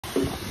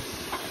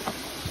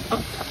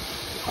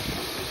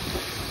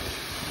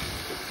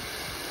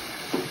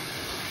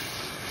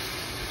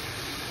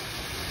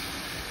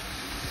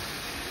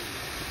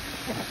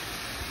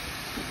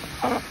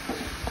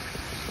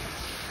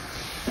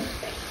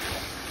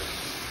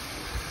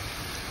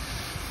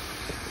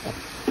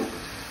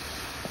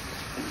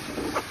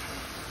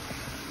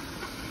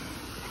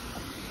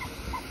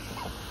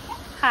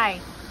Hi.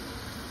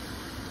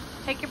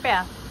 Take your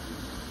bath.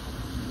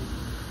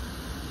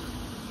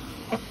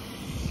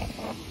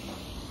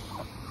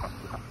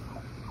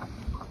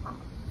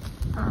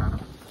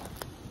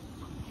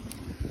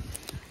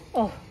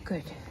 Oh,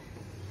 good.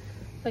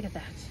 Look at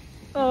that.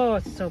 Oh,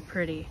 it's so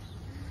pretty.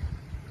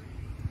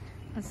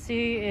 Let's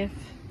see if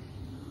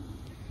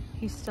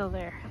he's still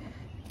there.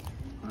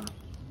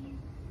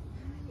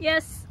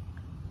 Yes.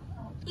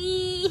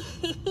 Oh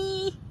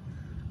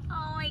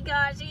my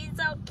gosh, he's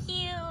so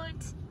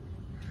cute.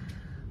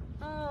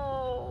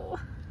 Oh,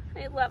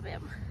 I love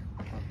him.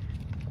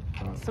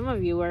 Some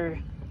of you are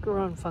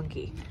growing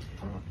funky.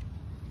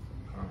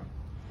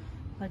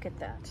 Look at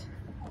that.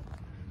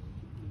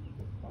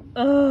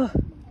 Oh,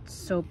 it's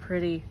so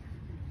pretty.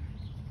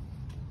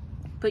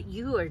 But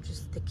you are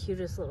just the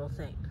cutest little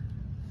thing.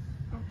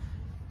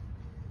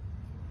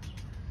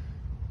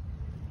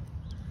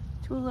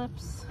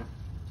 Tulips.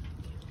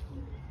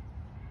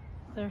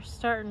 They're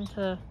starting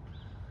to,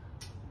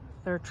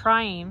 they're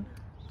trying,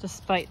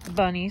 despite the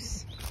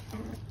bunnies.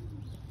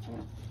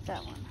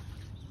 That one.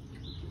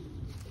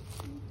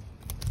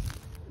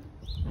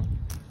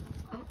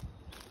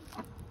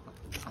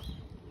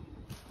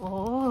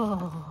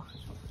 Oh.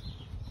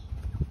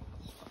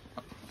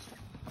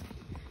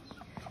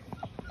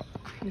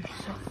 You're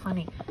so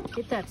funny.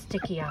 Get that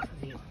sticky off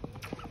of you.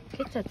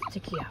 Get that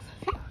sticky off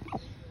of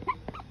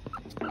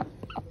you.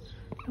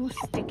 No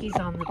stickies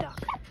on the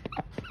duck.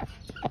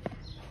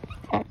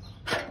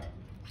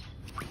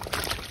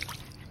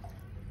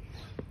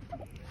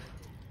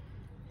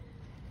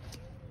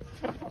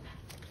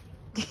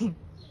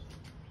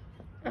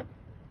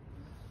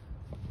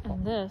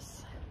 And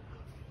this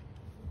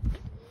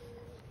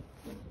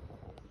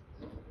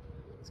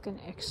is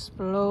gonna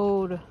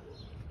explode.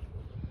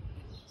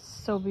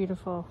 So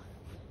beautiful.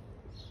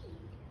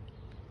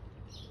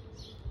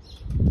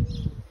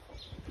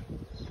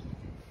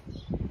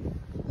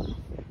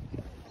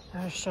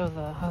 I'll show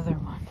the other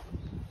one.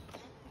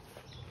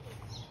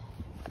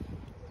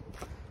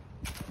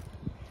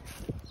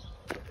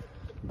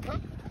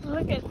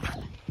 Look at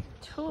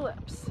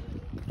tulips.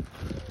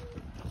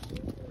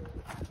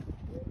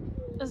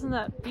 Isn't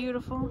that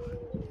beautiful?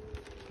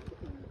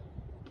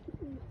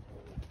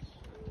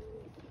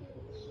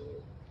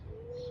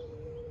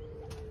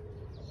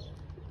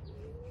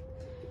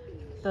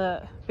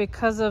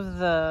 Because of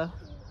the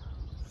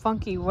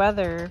funky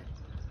weather,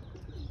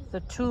 the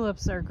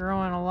tulips are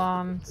growing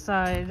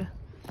alongside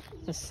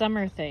the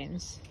summer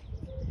things,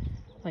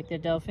 like the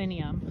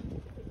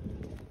delphinium.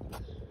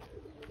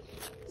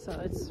 So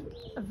it's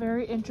a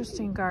very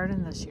interesting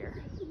garden this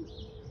year.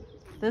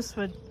 This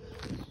would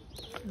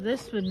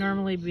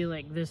normally be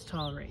like this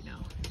tall right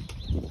now.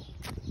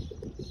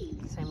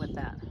 Same with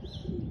that.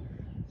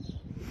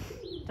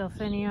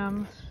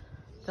 Delphinium,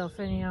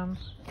 delphinium,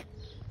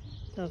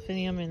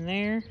 delphinium in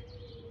there.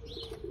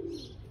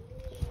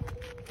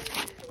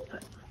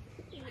 But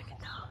look at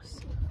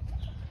those.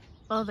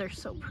 Oh, they're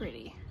so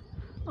pretty.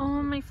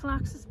 Oh, my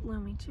phlox is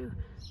blooming too.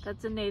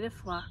 That's a native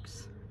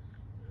phlox.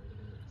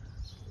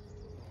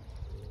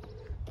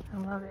 I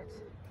love it.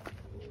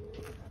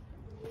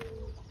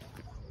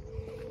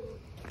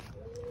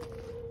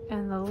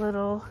 And the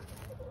little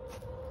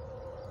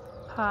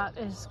pot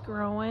is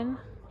growing,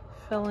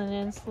 filling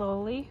in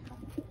slowly.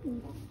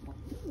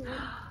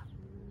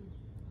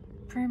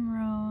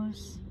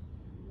 Primrose.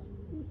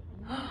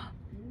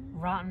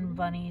 Rotten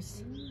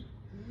bunnies.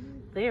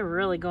 They are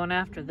really going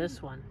after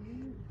this one.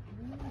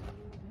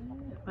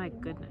 My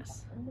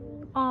goodness.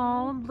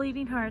 Oh,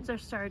 bleeding hearts are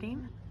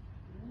starting.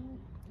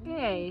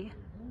 Yay.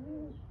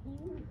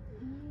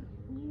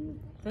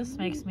 This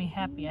makes me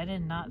happy. I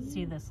did not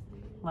see this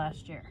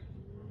last year.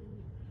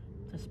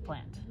 This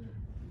plant.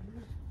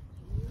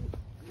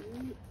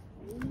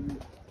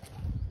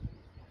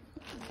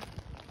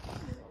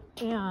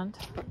 And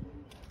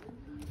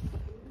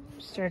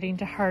starting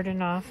to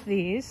harden off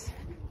these.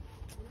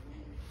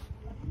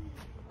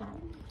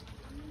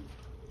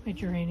 My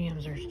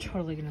geraniums are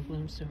totally gonna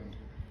bloom soon.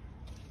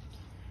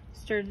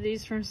 Started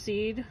these from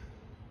seed,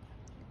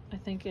 I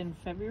think in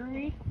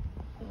February.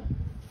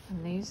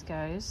 And these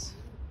guys,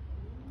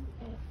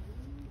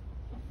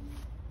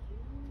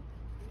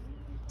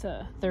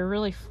 they're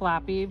really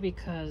floppy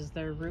because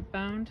they're root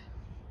bound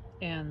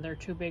and they're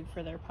too big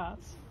for their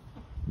pots.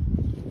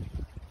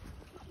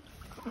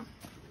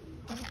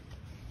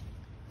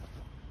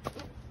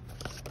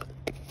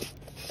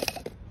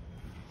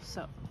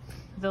 So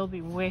they'll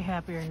be way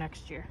happier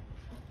next year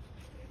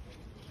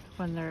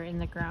when they're in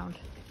the ground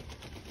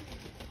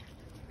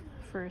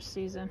for a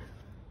season.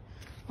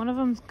 One of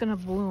them's gonna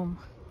bloom.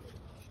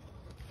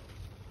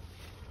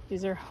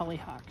 These are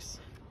hollyhocks.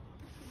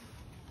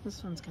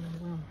 This one's gonna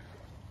bloom.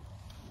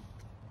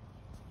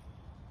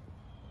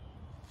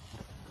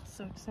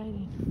 So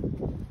exciting.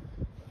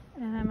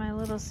 And then my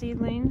little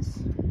seedlings.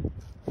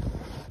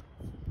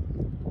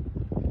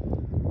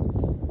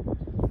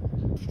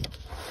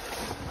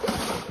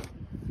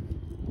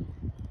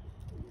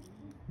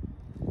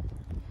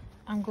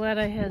 I'm glad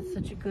I had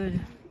such a good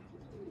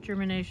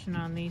germination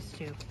on these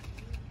two.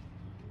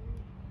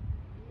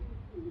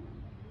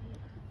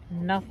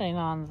 Nothing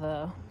on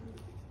the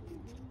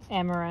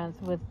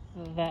amaranth with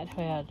that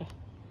head.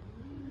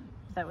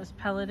 That was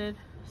pelleted,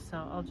 so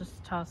I'll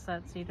just toss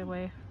that seed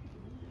away.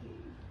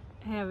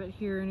 I have it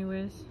here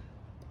anyways.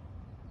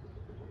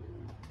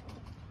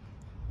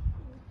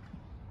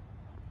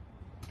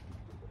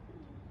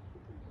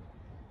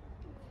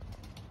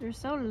 They're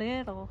so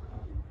little.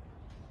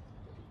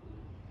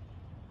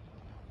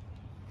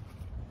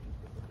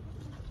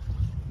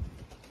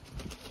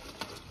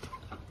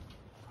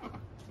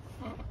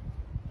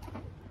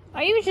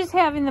 Are you just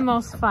having the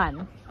most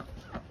fun?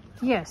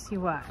 Yes,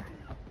 you are.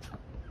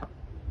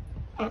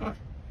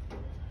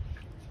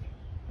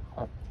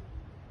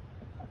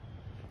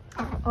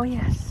 Oh,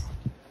 yes.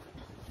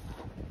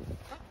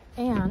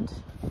 And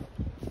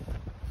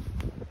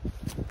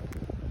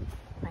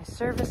my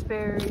service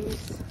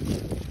berries,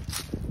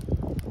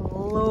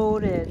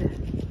 loaded.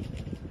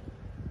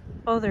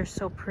 Oh, they're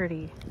so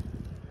pretty.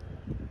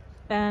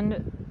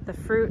 And the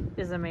fruit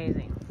is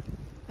amazing.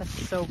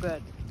 It's so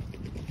good.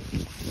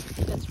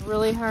 It's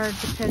really hard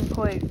to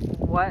pinpoint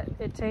what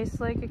it tastes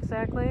like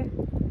exactly,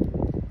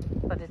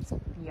 but it's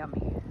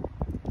yummy.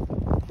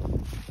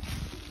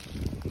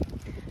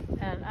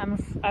 And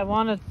I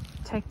want to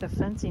take the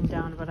fencing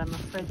down, but I'm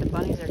afraid the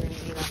bunnies are going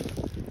to eat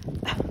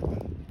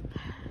them.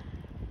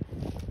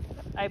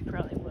 I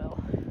probably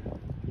will.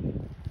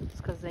 It's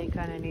because they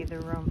kind of need the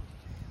room.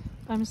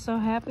 I'm so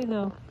happy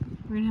though.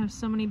 We're going to have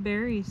so many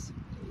berries.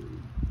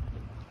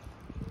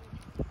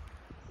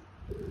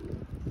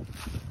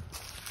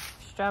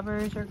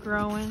 Strawberries are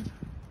growing.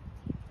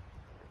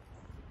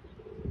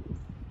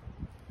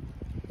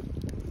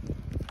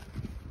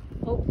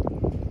 Oh,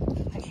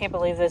 I can't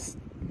believe this.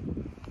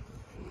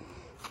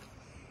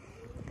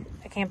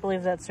 I can't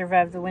believe that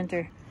survived the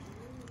winter.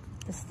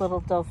 This little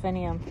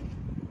delphinium.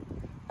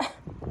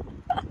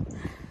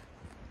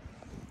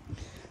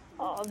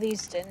 Oh,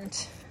 these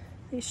didn't.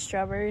 These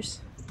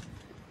strawberries.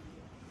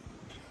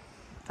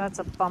 That's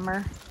a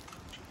bummer.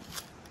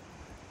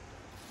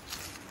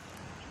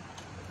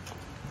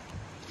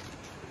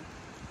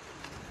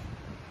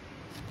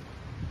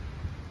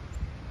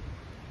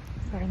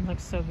 Garden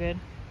looks so good.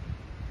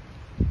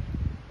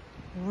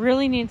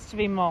 Really needs to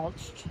be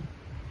mulched.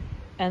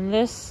 And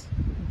this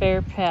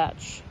bare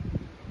patch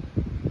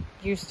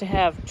used to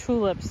have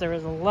tulips. There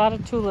was a lot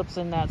of tulips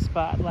in that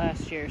spot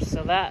last year,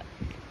 so that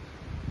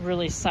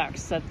really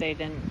sucks that they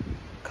didn't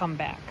come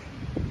back,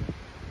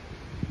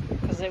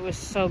 because it was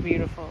so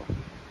beautiful.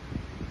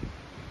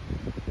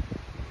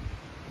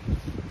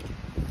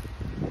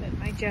 But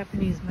my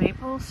Japanese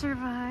maple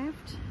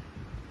survived.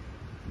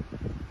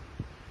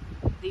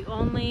 The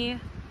only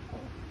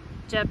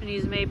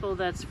Japanese maple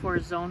that's for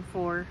zone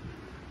 4,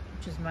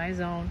 which is my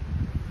zone,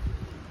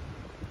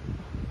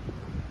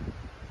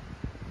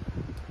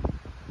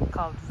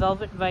 called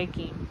Velvet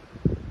Viking,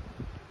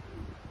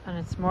 and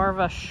it's more of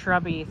a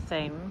shrubby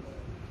thing,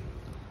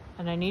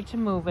 and I need to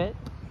move it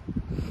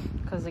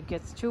because it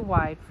gets too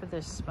wide for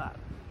this spot.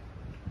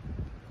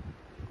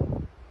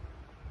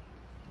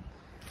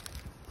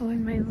 Oh,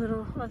 and my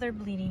little other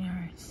bleeding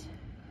hearts.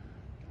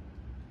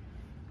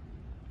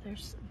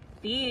 There's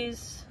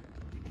these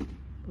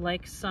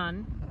like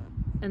sun,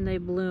 and they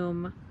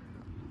bloom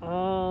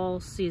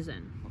all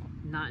season,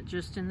 not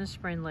just in the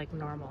spring like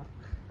normal.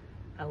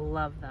 I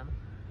love them.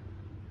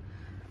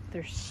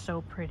 They're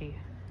so pretty.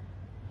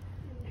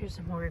 Here's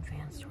a more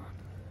advanced one.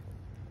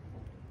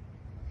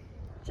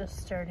 Just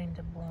starting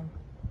to bloom.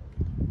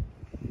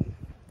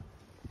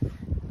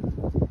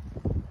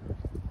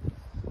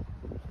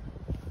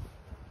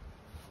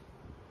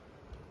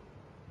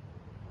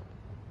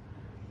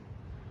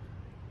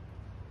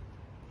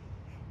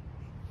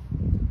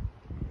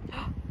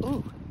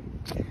 Ooh,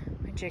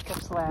 my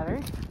Jacob's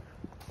ladder.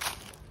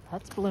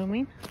 That's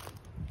blooming.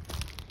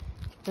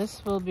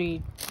 This will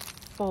be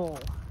full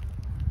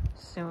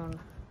soon.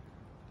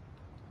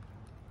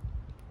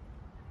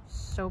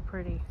 So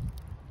pretty.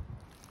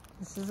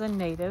 This is a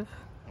native.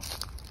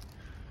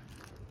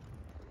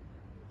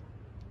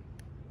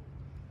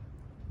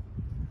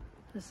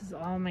 This is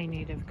all my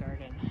native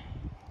garden.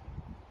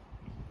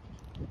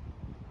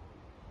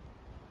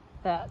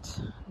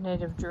 That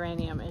native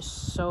geranium is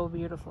so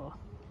beautiful.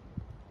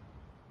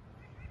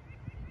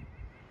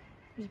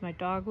 Here's my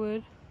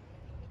dogwood.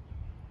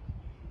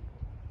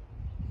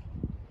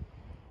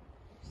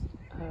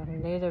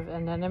 Native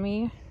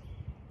anemone.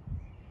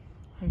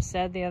 I'm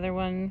sad the other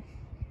one,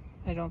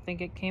 I don't think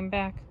it came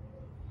back.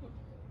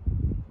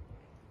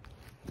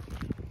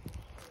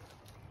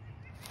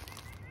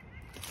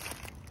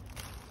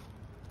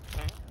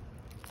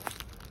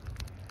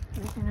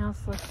 Everything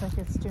else looks like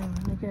it's doing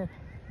really good.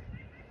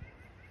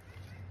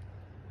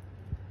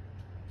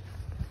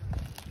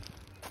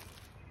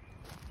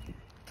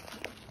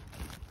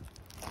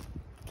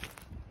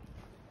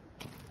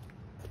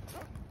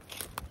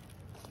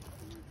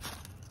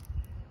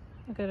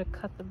 gotta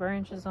cut the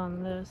branches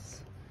on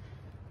this.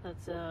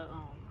 That's a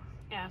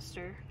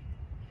aster.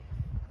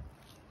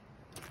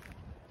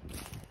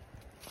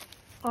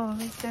 Oh,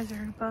 these guys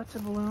are about to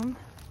bloom.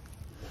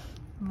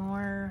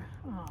 More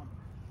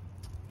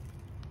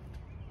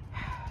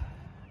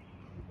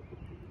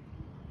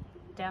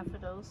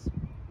daffodils.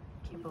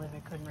 Can't believe I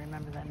couldn't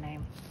remember that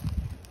name.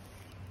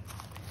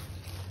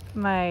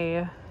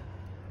 My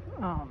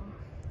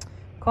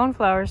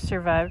coneflowers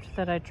survived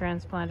that I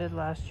transplanted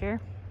last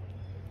year.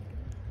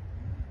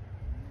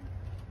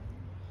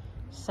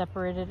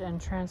 Separated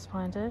and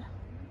transplanted.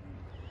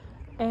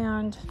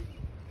 And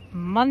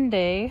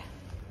Monday,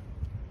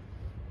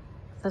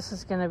 this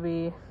is gonna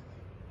be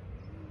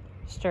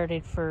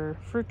started for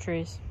fruit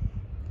trees.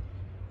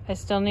 I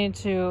still need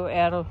to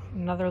add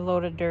another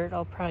load of dirt.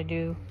 I'll probably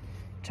do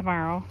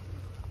tomorrow.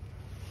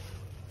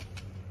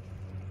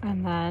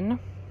 And then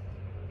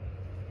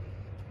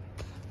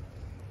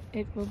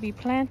it will be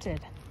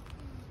planted.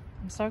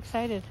 I'm so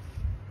excited.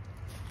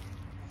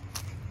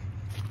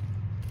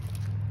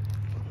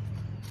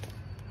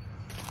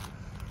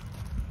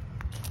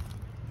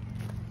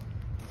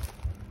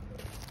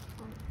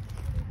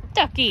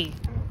 Ducky!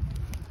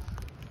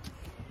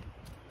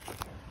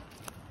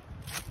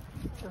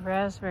 The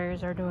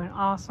raspberries are doing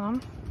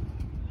awesome.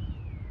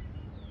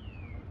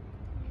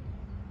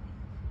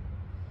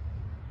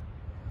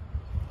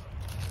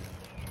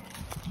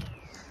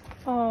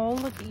 Oh,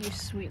 look at you,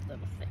 sweet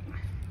little thing.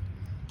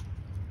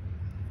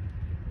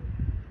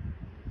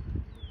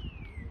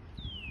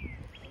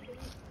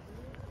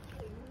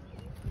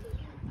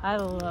 I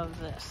love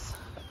this.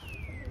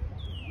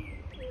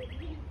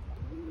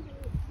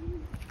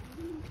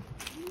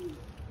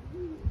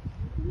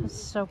 It's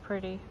so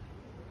pretty.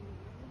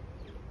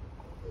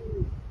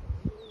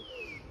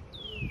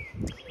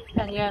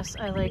 And yes,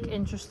 I like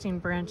interesting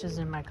branches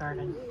in my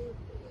garden.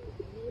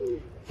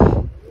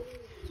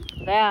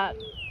 That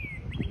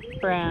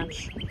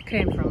branch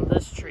came from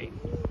this tree.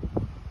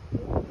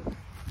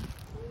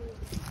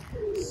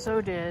 So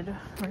did,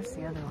 where's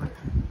the other one?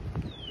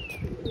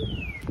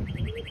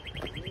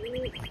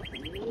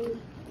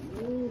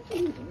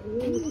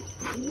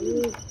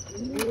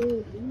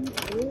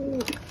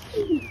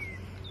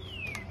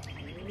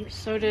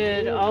 So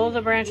did all of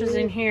the branches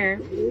in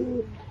here,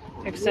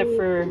 except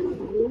for,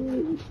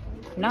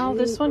 no,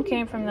 this one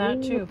came from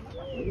that too.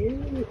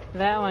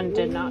 That one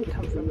did not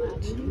come from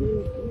that.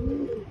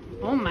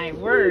 Oh my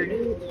word.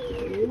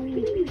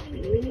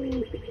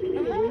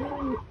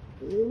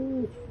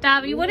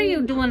 Dobby, what are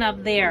you doing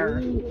up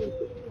there?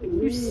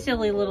 You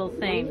silly little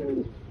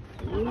thing.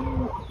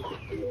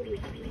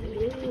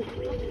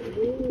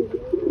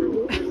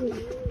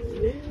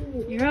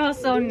 You're all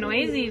so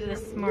noisy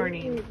this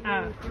morning,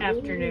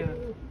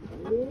 afternoon.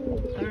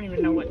 I don't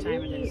even know what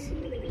time it is.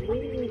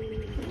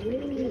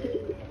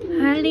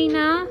 Hi,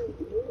 Lena?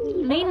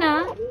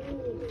 Lena?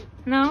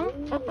 No?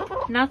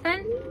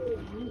 Nothing?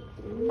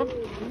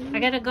 I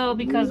gotta go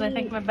because I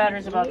think my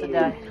battery's about to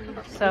die.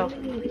 So,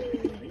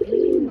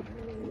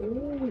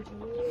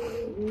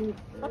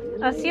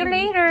 I'll see you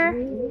later.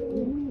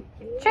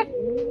 Check.